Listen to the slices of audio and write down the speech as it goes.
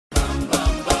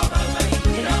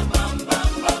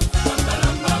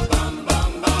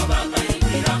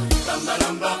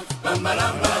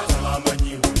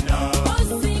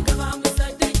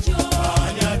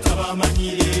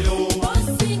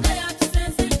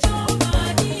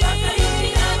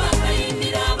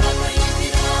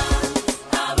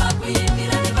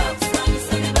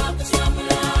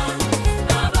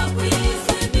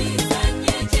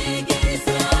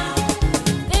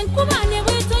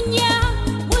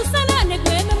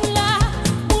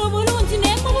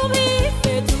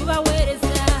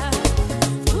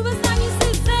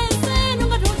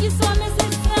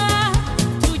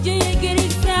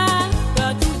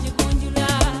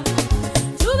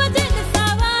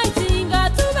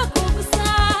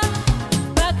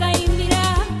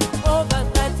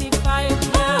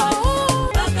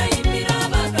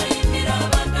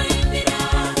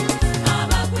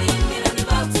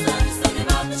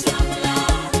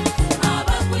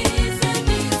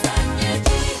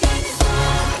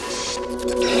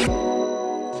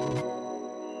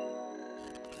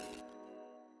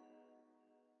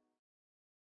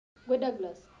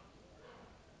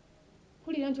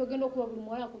nti ogenda okuba buli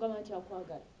muwala akugamba nti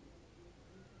akwagala.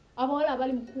 Abawala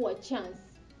abali mukuwa chance.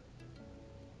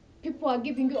 People are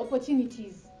giving you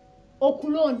opportunities.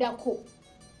 Okulondako.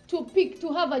 To pick,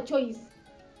 to have a choice.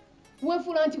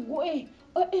 Wefuula nti gwe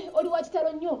oli wa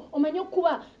kitalo nnyo omanyi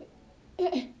okuba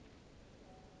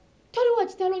toli wa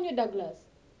kitalo nnyo Douglas.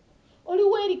 Oli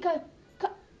weerika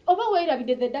oba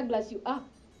weerabidde the Douglas you are.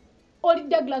 Oli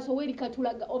Douglas oweerika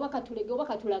tulaga oba katulege oba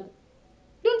katulaga.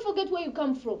 Don't forget where you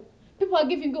come from. People are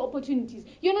giving you opportunities.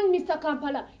 You're not Mr.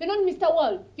 Kampala. You're not Mr.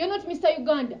 World. You're not Mr.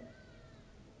 Uganda.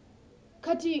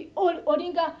 Kati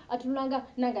olinga atulanga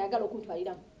nanga yagala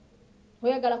okuntwaliramu.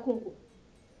 Oyagala kunku.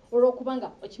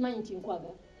 Olwokubanga okimanyi nti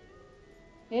nkwagala.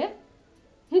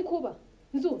 Nkuba.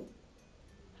 Nzu.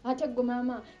 Ate gwe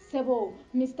mama, sebo,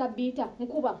 Mr. Bita,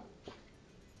 nkuba.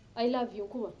 I love you,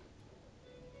 nkuba.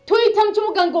 Tuyita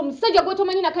mkimuga ng'omusajja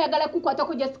gw'otomanyi nakayagala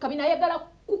kukwatako just kabina ayagala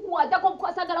kukwatako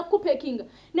kwasagala kupekinga.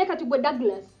 Ne kati gwe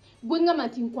Douglas, gwe ngama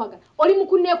nti nkwagala. Oli mu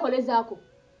kunneekolezaako.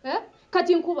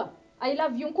 Kati nkuba. I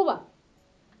love you, nkuba.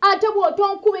 Ate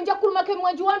bw'otonkube nja kulumako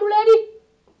emwanju wandula eri.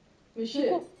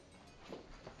 Michelle.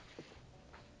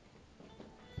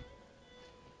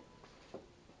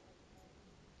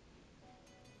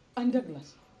 And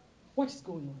Douglas, what is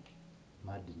going on?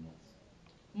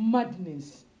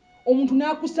 Madness. Omuntu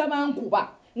n'akusaba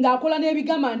nkuba ng'akola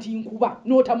n'ebigamba nti nkuba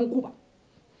n'otamukuba.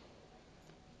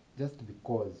 Just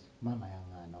because mama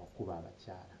yangaana okuba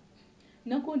abakyala.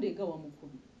 Nakonde nga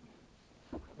wamukubi.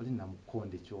 Oli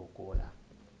namukonde ky'okola.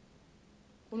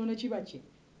 Ono ne kiba kye.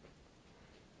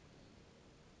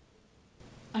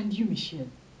 And you, Michelle.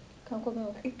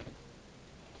 Kankomewo.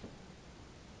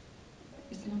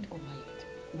 It's not all right.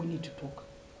 We need to talk.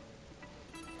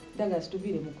 Douglas,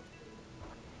 tubire muko.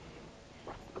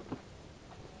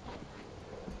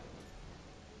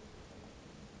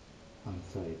 I'm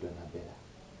sorry, Donabella,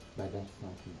 but that's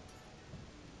not me.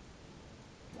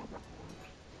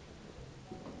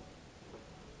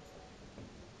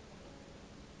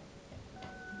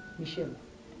 Michelle,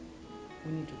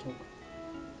 we need to talk.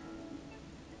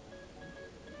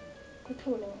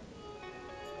 Kutula.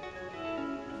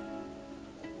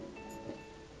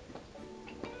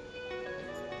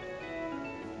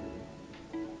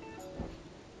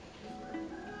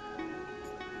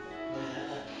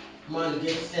 Man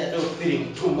gets there, don't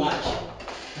feeling too much.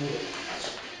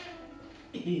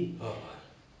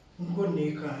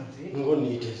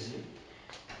 Ngoni itezi.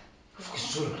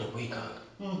 Fukisura takwikanga.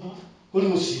 Uli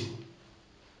musibu.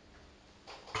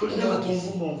 Tulina magezi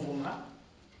mvuma.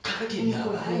 Kakati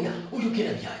byabaya,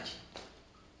 uyugera byaje.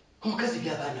 Omukazi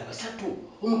byabana basatu,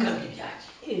 omukambi byaje.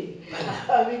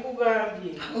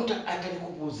 Abikugambye. Muta atali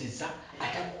kubuziza,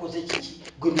 atakukoze kiki.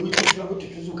 Gwe mwitira ko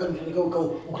tuzuka ntandika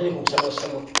ukaleka okusaba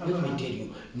samo. Let me tell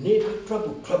you, never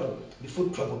trouble before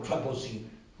trouble troubles you.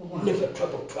 Never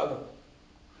trouble.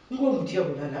 Ng'omutya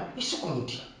bulala. Isuku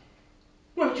mutya.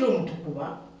 Lwaki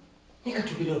omutukuba?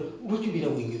 Lwakibira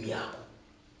wenyumi yako.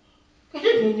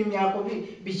 Enyumi yako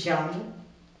bikyamu.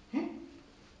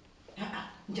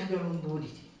 Njagala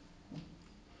ombuulire.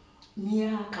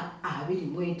 Myaka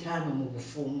 25 mu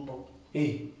bufumbo.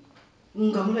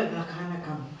 Nga mulaga akaana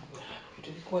kamu.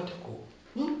 Tubikwatako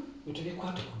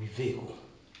biveeko.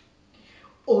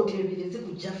 Oteebereze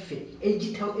ku gyaffe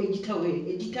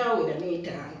egitaawera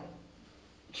n'etaano.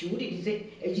 Kiwulirize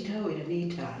egitaawera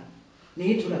n'etaano.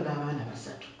 Naye tulaga abaana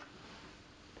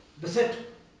basatu.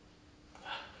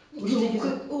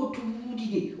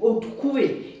 Otubuulire otukube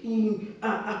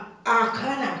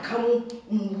akaana akamu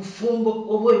mu bufumbo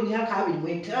obw'emyaka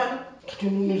 25.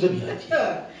 Tutunuuza byaki.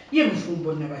 Ye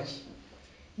bufumbo nabaki.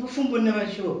 Bufumbo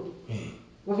nabaki obwo.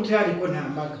 Obutaaliko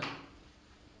n'ambaga.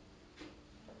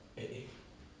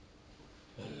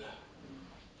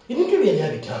 Ebintu byonna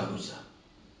bitambuza.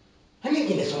 Ani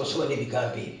genda sawasawa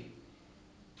n'ebigambo ebyo.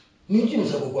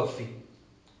 Ninjimiza gwe gwaffe.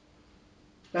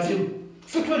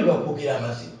 Ffe twali bakwogera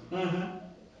amazima.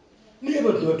 Naye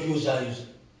bati batuyozaayoza.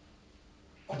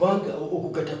 Kubanga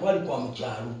okugatta kwali kwa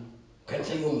mukyalo.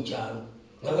 Kanisa y'omukyalo.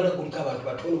 Nga bala kuliko abantu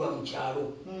batono ba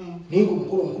mukyalo. Naye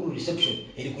omukulu reception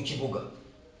eri ku kibuga.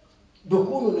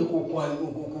 Dokwonooneka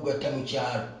okugatta mu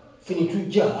kyalo. Ffe ne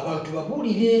tujja abantu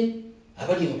babuulire.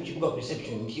 Abali mu kibuga ku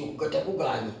reception nti okugatta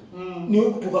kugaanye. Naye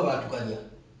okutuuka baatuganya.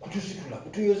 Kutusitula,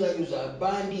 kutuyozaayoza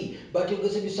bandi,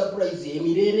 bategese bisurprise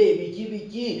emirere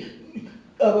biki.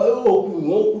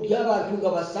 Okunywa okulya abantu nga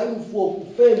basanyufu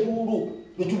okufa enduulu.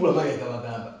 Ne tubula maye nga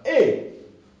bagamba.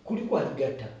 Kuli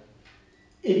kwaligatta.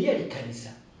 Eryali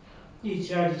kanisa.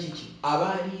 Ekyali kiki?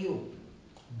 Abaaliyo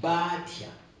batya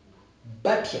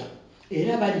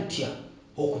era balitya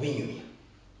okubinyumya.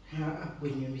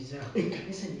 Bwenyumiza.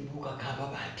 Ekkanisa n'ebuuka kamba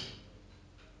bati.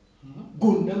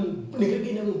 gonna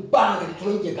negagenda mu bbanga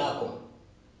litumanyi gye gaakoma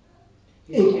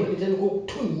enkuba netandika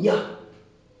okutonnya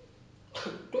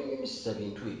tonyumisa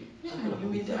bintu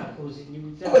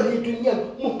ebyokuba netonnya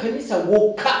mu kanisa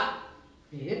wokka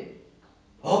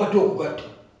awo badde okugatta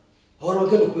awala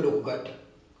bagenda okubeera okugatta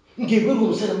ng'ebweru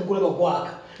omusana mugulaba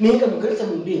gwaka naye nga mu kanisa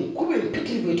munda enkuba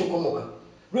empitirivu etokomoka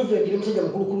reverend ne musajja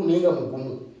mukulukulu naye nga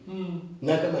mugumu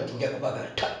n'agamba nti nja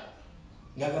kubagatta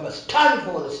n'agamba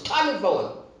stanford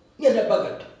ngenda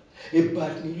bagatta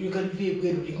ebbaati nelireka liva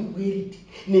ebweru limu bweriti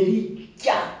ne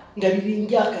lijja nga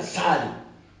lirinja akasaali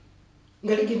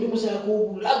nga ligenda omusalako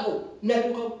obulago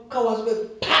nalyoka kawaziwe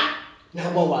pa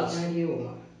nagwa wansi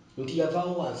nti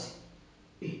yavaawo wansi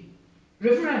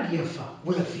reverand yafa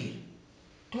bwe yafiira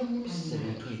tonyumisa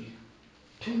bintu ebyo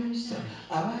tonyumisa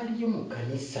abaaliyo mu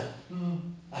kanisa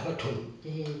abatono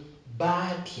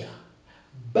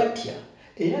batya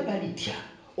era balitya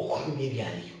okumanya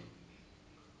ebyaliyo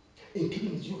entebe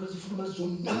neziryoka zifuluma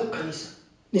zonna mu kanisa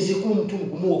nezikuma omutundu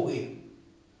gumu obweru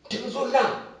ntebe zonna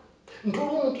nti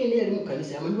olwo omuntu yenna yali mu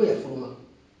kanisa amanyiwa yafuluma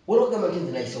waliwo agamba nti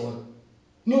nze nayise wano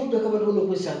naye okutaka abantu bonna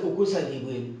okwesanga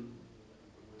ebweru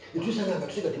netusanga nga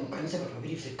tusigadde mu kanisa nga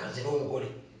tubabiri ffe kanze n'omugole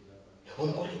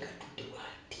nga atudde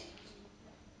bwati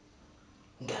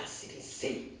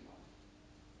ng'asirise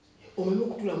omanyi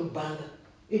okutula mu bbanga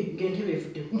ng'entebe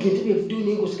evuddeyo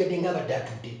naye ngaosigadde ngaabadde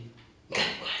atudde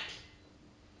ngali bwati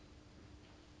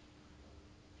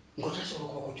ngaotasobola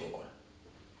okubako kyokola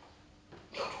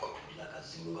otukatuulira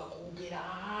akazimu nga koogera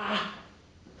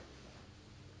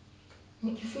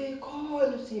mukifeeko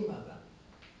eno simbaga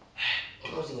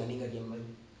tumozi nga ninga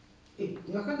gyemmanyi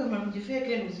nga kagamba mugifeeko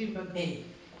eno simbaga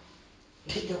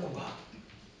tejja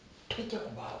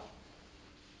kubaawo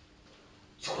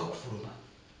sikola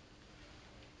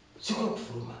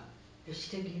okufuluma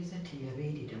ekitegeeza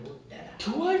teyabeererawo ddala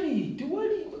tewali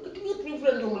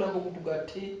tulifulandi omulambo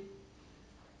gutugatte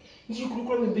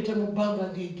nkikulukulaba empeta mu bbanga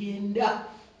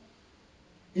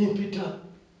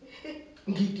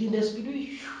ng'egenda sipidu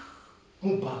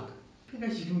mu bbanga nga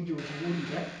kino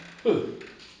gyokuwulira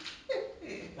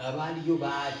abaaliyo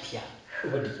baatya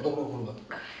obaddekimakula okuluma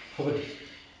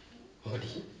obadde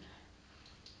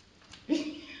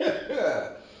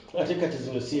ate kati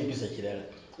zino si empisa kirala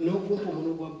n'okumpa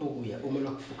omuno gwa boguya omala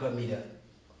kufukamira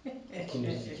kino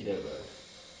zikiraba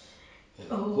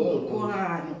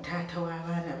omukwano taata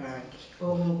w'abaana bange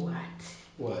omu bwati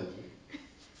wangi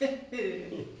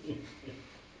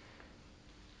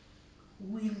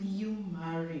will you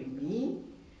marry me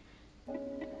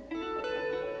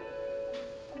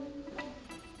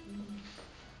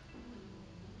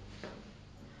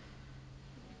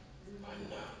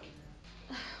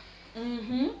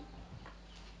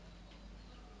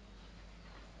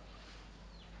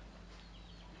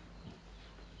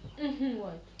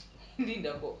What?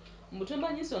 Lindako,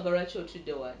 mutomanyi nsonga lwaki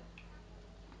otudde wano?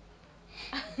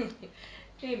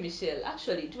 Hey Michelle,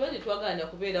 actually tubadde twagaana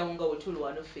kubeerawo nga bwe tuli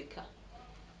wano ffekka.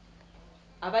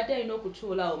 Abadde alina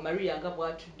okutuula awo Maria nga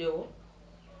bw'atuddewo,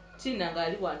 Tina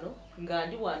ng'ali wano, nga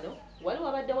ndi wano, wali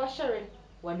wabadde wa Sharon,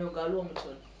 wano ng'ali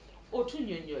omutono.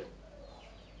 Otunnyonnyola.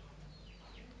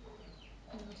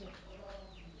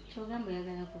 Kyogamba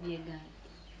oyagala kubyegaana.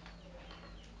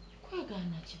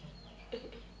 Kwegaana kiba.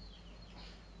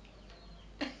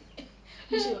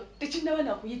 Michelle, tekinnaba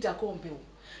nakuyitako mpewo.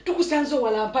 Tukusanze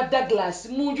owalampa Douglas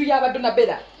mu nju y'aba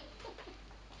Donabella.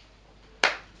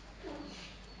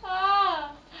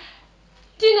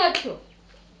 Tina kyo.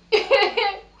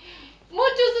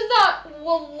 Mutusiza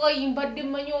wallahi mbadde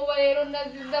mmanyi oba leero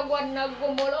naziza gwa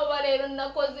naggomola oba leero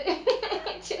nakoze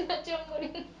kino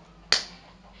kyomuli.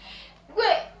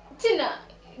 Gwe Tina,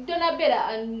 Donabella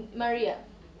and Maria,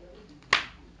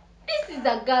 this is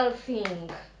a girl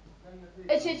thing.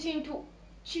 Ekyo ekintu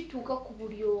kituuka ku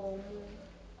buli omu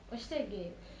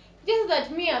okitegeera. Just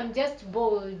that me I'm just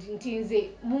bold nti nze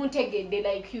muntegedde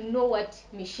like you know what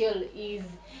Michelle is.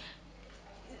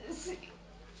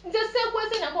 Nze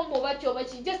seekwese nako mb'oba ki oba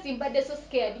ki just mbadde so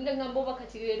scared nga ngamba oba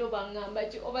kati leero baŋŋamba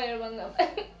ki oba leero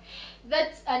baŋŋamba.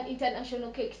 That's an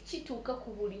international cake kituuka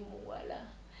ku buli muwala.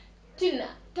 Tina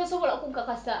tosobola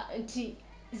kunkakasa nti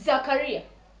Zakaria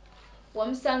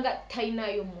wamusanga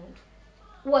talinayo muntu.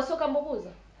 Wasooka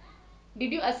mubuuza?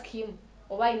 Did you ask him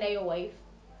oba alinayo wife?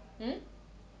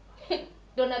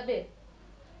 Donabella,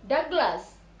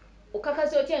 Douglas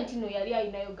okakasa otya nti no yali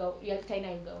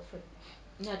talinayo girlfriend?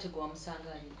 Nate gwe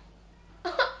wamusanga alina.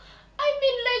 I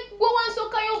mean like gwe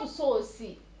wansookayo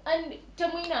obusoosi and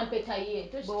temulina mpeta ye.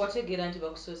 Bwe wategeera nti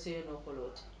bakusooseeyo n'okola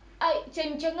oti?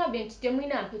 Kyeŋŋambye nti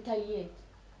temulina mpeta ye.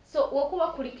 So wakuba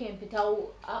kuliko empeta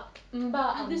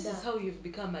mba and this is how you've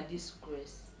become a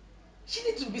disgrace. She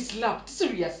needs to be slapped,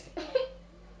 seriously.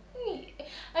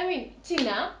 I mean,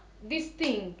 Tina, this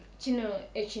thing, kino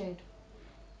ekintu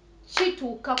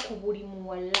kituuka ku buli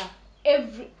muwala,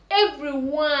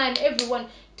 everyone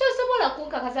tosobola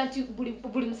kunkakasa nti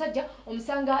buli musajja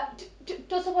omusanga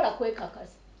tosobola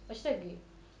kwekakasa okitegeera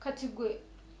kati gwe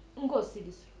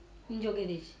ng'osirisa njogera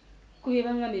ki ku bye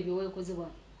baŋŋamba ebyoweekozebwa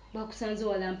bakusanze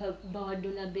walampa bawa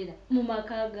Donabella mu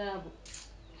maka gaabo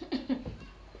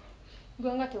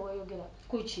gwe nga tewayogera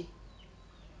kuki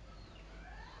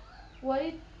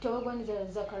wali tewagwaniza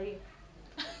Zakaria.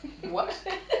 What?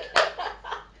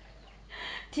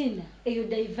 Tina eyo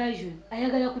diversion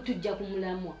ayagala kutujja ku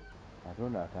mulamwa ate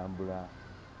ono atambula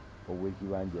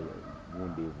obwekibanja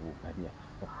gundi evuukanya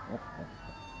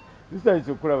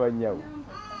tusanyusa okulaba nnyawo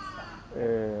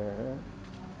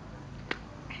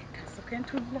kasooka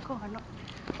ntuddeko wano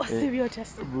osibye otya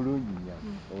si bulungi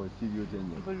nnyawo osibye otya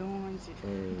nnyawo bulungi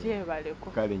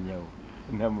gyebaleko kale nnyawo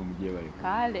nammwe mugyebaleko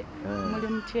kale muli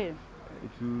mutye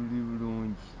tuli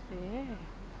bulungi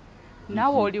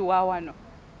naawe oli wa wano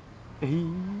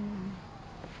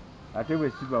ate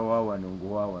bwe siba wa wano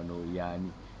ng'owa wano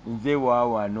yaani nze wa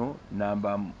wano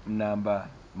namba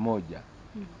moja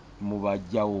mu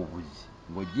bajjawo obuzi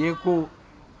ng'ogyeko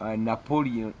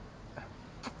Napoleon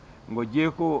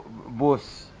ng'ogyeko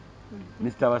boss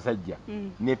Mr. Basajja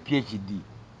ne PhD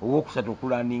ow'okusatu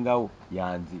okulandingawo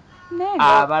yanze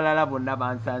abalala bonna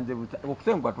bansanze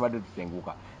okusenguka tubadde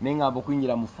tusenguka naye ngamba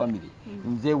okuyingira mu famire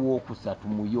nze w'okusatu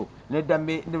muyo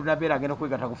Donabella agenda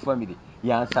okwegatta ku famire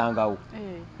yansangawo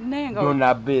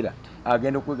Donabella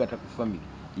agenda okwegatta ku famire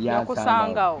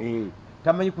yansangawo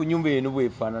tamanyi ku nyumba eno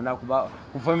bwefaanana kuba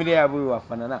ku famire yaabwe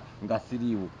wewafaanana nga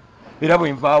siriiwo era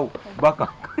bwe nvaawo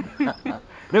bakankana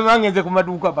ne bangenze ku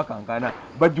maduuka bakankana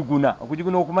bajuguna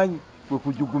okujuguna okumanyi kwe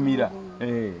kujugumira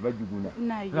bajuguna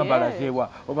gamba alazeewa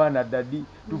oba naddadi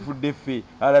tufudde ffe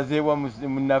alazeewa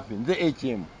munnaffe nze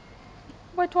HM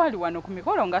bwe twali wano ku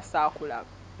mikolo nga saakulaba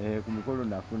ku mikolo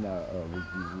nafuna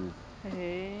buzibu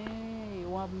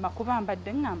wamma kuba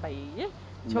mbadde ŋŋamba yeye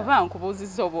kyova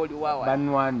nkubuuzizza oba oli wawa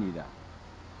banwanira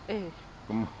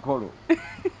ku mukolo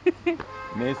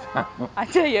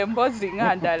ate ye mbozi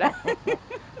nga ndala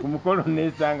ku mukolo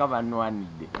nesanga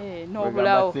banwanidde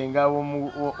n'obulawo senga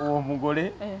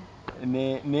w'omugole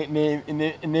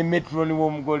ne metroni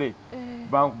w'omugole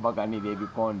bankubaganira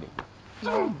ebikonde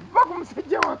baku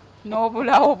musajja wa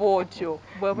n'obulawo bw'otyo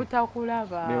bwe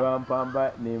butakulaba ne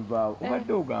bampamba nenvaawo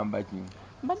obadde ogamba ki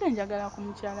mbadde njagala ku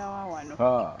mukyala wa wano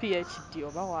PhD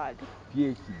oba waali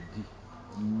PhD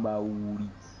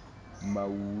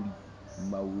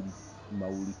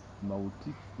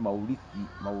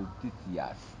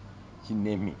Mauritius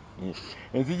kinemi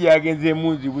ensi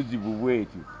gyagenzeemu nzibuzibu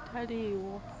bwetyo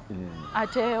taliiwo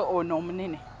ate ono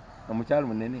omunene omukyalo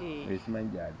munene esimanyi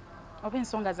gyali oba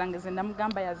ensonga zange ze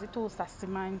namugamba yazituusa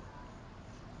simanyi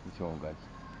nsonga ki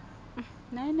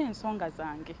naye n'ensonga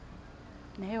zange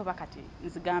naye oba kati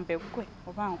nzigambe ggwe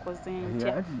oba nkoze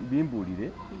ntya anti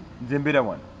bimbuulire nze mbeera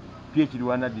wano PhD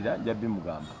wanaddira nja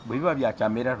bimugamba bwe biba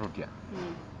byakyambeera totya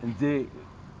nze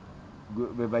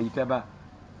bwe bayita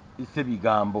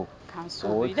sebigambo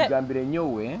okigambire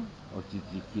nnyowe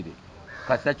okizikire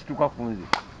kasita kituuka ku nze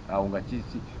awo nga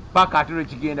kisi paka ate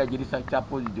lwekigenda gyerisa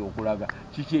kyapoziti okulaga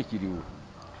kiki ekiriwo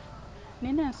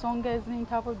nina ensonga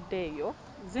ezintabudde eyo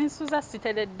zinsuza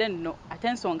siteredde nno ate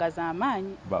ensonga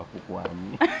z'amaanyi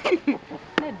bakukwanyi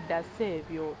nedda si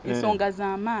ebyo ensonga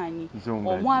z'amaanyi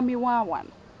omwami wa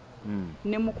wano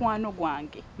ne mukwano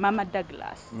gwange Mama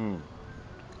Douglas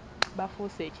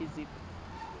bafuuse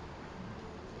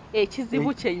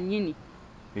ekizibu kyennyini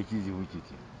ekizibu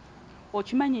kitya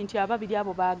okimanyi nti ababiri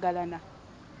abo baagalana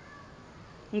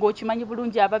ng'okimanyi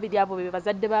bulungi ababiri abo be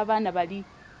bazadde b'abaana bali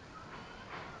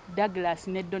Douglas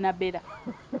ne Donabella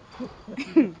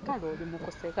kale oli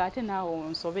mukuseka ate naawe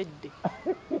onsobedde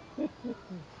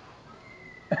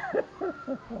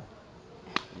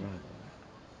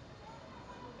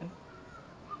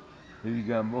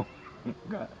ebigambo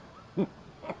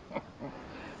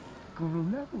ku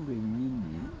lunaku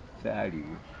lwennyini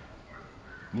saaliwo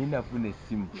ninafuna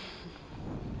essimu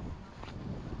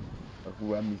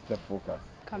akuba Mr. Focus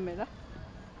kamera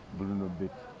Bruno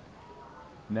Betty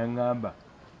naŋŋamba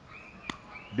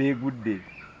beegudde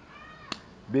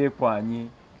beekwanye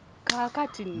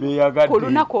kaakati beeyagadde ku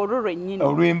lunaku olwo lwennyini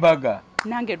olw'embaga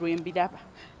nange lwembiraba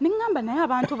neŋŋamba naye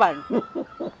abantu bano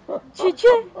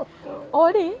kiki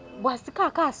oli bw'asika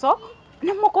akaaso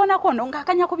ne mukoonakono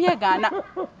ng'akanya ku byegaana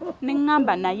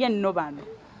neŋŋamba naye nno bano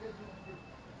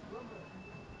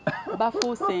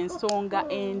bafuuse ensonga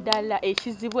endala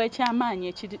ekizibu eky'amaanyi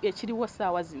ekiriwo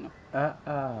ssaawa zino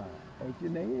ekyo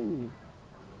naye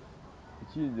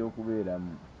kiyinza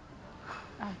okubeeramu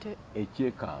ate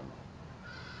ekyekango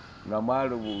nga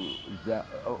mwalowooza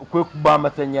kwekuba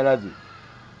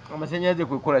amasannyalaze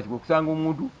kwekola kikwe kusanga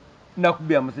omuntu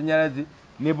nakubye amasannyalaze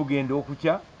ne bugenda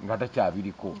okukya nga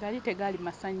takyabiriko gali tegali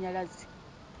masannyalaze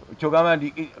kyogamba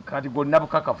nti kati golina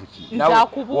bukakafu ki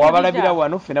Nzakubuulira. wabalabira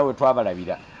wano ffena we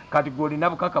twabalabira kati golina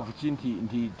bukakafu ki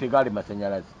nti tegali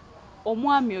masannyalaze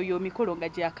omwami oyo omikolo nga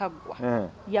gyakaggwa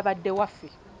yabadde waffe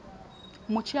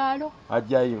mu kyalo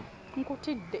ajjayo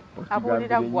nkutidde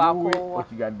abuulira gwakoowa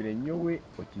okigambire nnyowe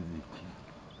okiziki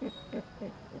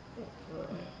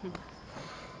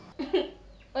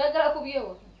oyagala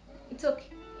kubyewo ntoke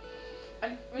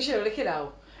Michelle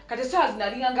lekeraawo kati essaazi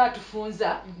nalinga ng'atufunza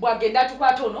bw'agenda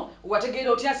atukwata ono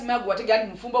wategeera otya asimagu wategeera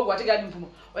ndi mufumbo wategeera ndi mufumbo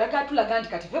oyagala tulaga nti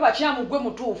kati fe bakyamu gwe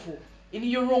mutuufu in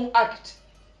your wrong act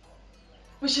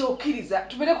Michelle okkiriza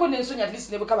tubeereko n'ensonyi at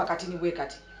least ne bwe kaba kati ni bwe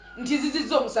kati nti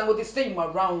nzizizza omusango this time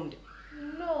around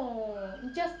no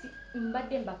just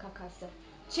mbadde mbakakasa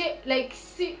like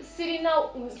sirina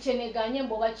kyeneganye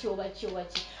mboba ki oba ki oba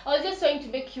ki I was just trying to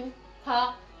make you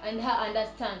her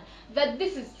understand that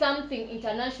this is something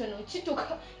international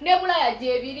kituka ne bulaya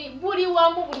gyebiri buli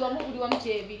wamu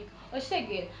gyebiri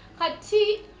okitegeera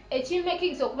kati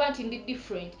ekimakings okuba nti ndi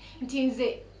different nti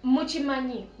nze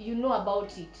mukimanyi you know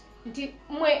about it nti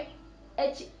mwe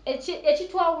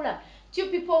ekitwawula two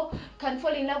people can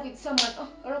fall in love with someone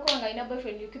olwokubanga alina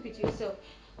boyfriend you keep it to yourself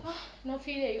no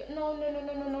feel no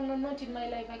not in my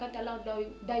life I can't allow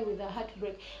die with a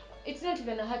heartbreak it's not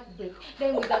even a heartbreak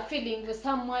dying with a feeling for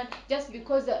someone just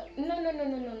because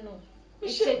no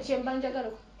kyemba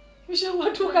njagala Michelle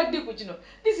watuuka ddi ku kino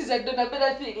this is a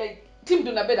Donabella thing like team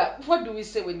Donabella what do we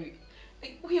say when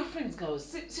we are friends girls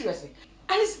seriously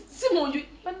and simunju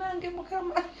banange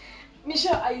mukama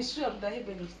Michelle I swear to the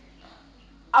heavens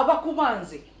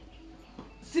abakubanze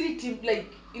siri team like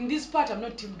in this part I'm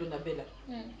not team Donabella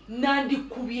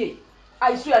nandikubye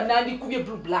I swear nandikubye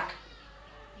blue black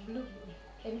blue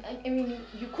I mean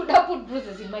you could have put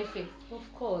bruises in my face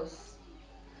of course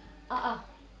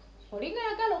olinga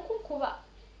yagala okunkuba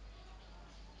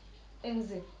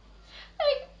nze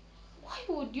like why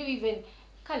would you even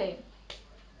kale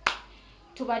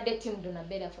tubadde team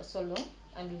Donabella for so long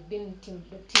and we've been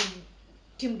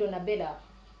team Donabella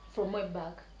from way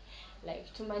back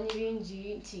like tumanyi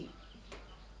bingi nti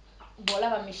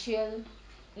bw'olaba Michelle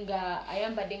nga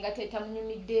ayambadde nga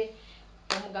tetamunyumidde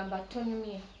omugamba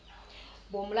tonyumye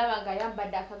bw'omulaba nga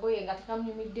ayambadde akagoye nga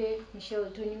tekamunyumidde Michelle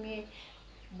tonyumye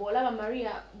bw'olaba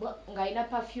Maria nga alina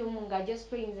perfume nga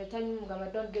agyesprayinze tanyumu mugamba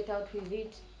don't get out with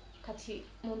it kati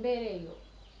mu mbeera eyo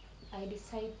I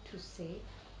decide to say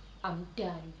I'm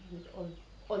done with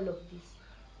all of this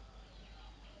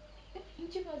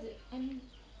nkibaze I mean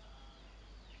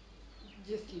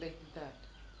just like that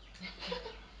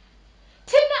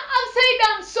Tina, I've said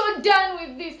I'm so done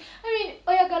with this. I mean,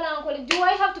 oyagala ankole, do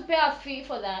I have to pay a fee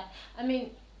for that? I mean,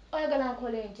 oyagala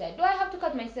ankole ncha. Do I have to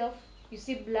cut myself? You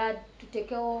see blood to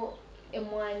take out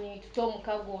emwani, to tom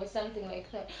kago or something like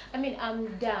that. I mean,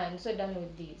 I'm done, so done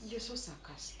with this. you're so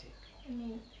sarcastic I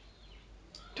mean,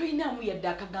 toyinaamu yadde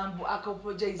akagambo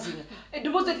akaapologizing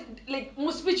eddoboozi like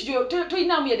mu speech gyo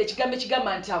toyinaamu yadde ekigambo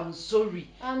ekigamba nti I'm sorry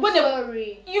I'm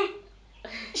sorry.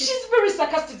 She's very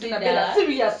sarcastic Donabella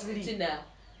seriously Tina,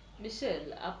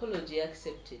 Michelle, apology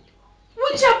accepted.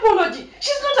 which apology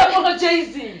she's not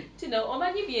apologizing Tina,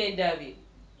 omanyi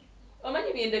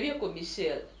byendabye ko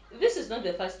Michelle. This is not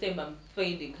the first time I'm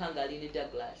finding Hungary in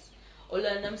Douglas.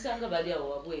 Olala namusanga bali awo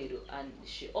wabweru and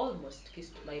she almost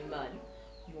kissed my man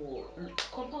mu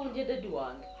compound ya daddy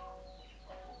wange.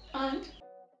 and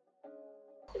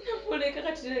Namuleka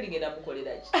kati tena lingenda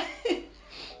mukolera ki?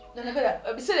 Donabella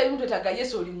biseera ebimu twetaaga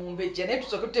yesu oli mumbejja naye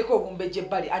tusooke tuteeka obumbejja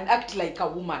ebbali and act like a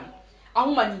woman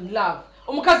in love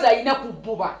omukazi alina ku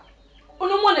bbuba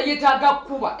ono omwana yeetaaga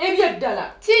kuba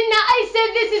ebyeddala Tina, I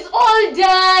said this is all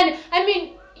done. I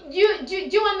mean, do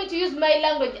you want me to use my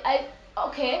language?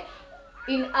 Okay.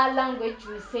 In our language,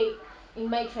 we say, in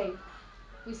my tribe,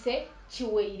 we say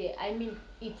chiweire. I mean,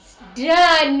 it's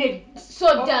done.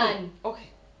 So done. Okay.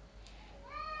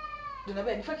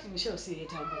 Donabella, in fact, Michelle si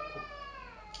yeetaaga okkuba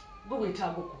gwe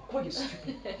weetaaga okkuba kuba gye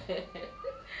stupid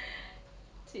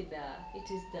Tina,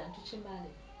 it is done. Tuchimale.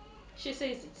 She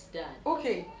says it's done.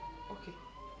 okay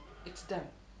it's done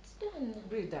It's done.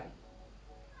 really done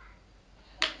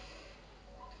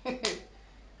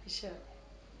Michelle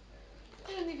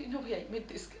I don't even know where I made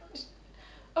this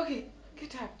okay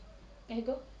get up There you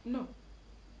go. no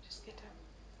just get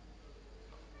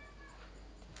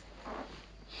up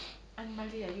and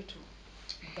Maria you too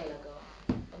Balagawa.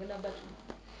 Agenda batu.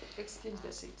 exchange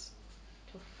the seats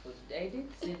Tufudde. I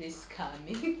didn't see this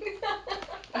coming.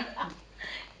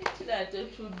 Ekira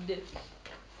totudde.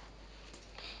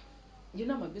 You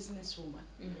know, I'm a business woman.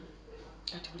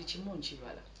 Kati buli kimu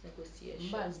nkibala. Negotiation.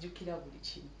 Mba nzijukira buli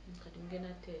kimu. Kati mugenda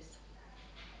teesa.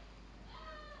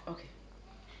 Okay.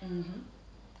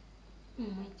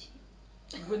 Mwiki.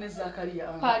 Gwe ne Zakaria.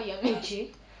 Parliament.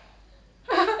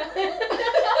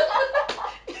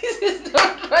 This is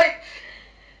not right.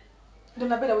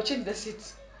 Donabella, we change the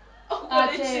seats.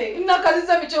 Ate.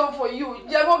 Nakaliza micho for you.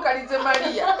 Jago kalize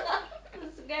Maria.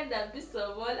 Sigenda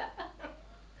bisobola.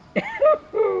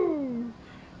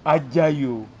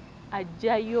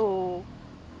 Ajjayo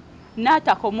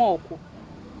n'atakoma okwo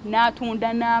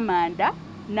n'atunda n'amanda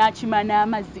n'akima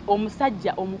n'amazzi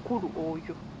omusajja omukulu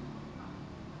oyo.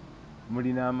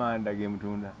 Mulina amanda ge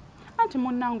mutunda? Anti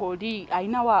munnange oli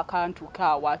ayinawo akantu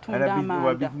kaawo atunda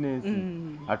amanda.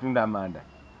 Atunda amanda.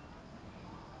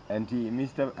 Anti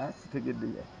Mr.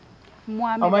 Asitegedde.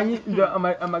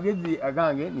 Mwami amagezi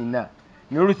agange nina.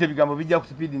 Noluse bigambo bijja ku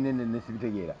speed nene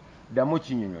nesibitegeera. Ddamu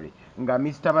kinyonyole nga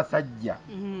Mr. Basajja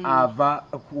ava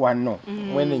wano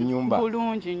mwene nyumba.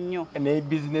 Bulungi nnyo. Ne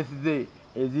business ze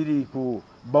eziri ku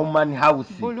Bowman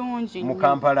House mu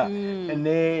Kampala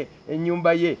ne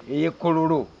ennyumba ye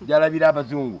ey'Kololo gyalabira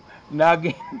abazungu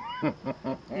nage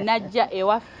najja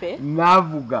ewaffe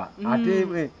navuga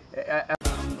ate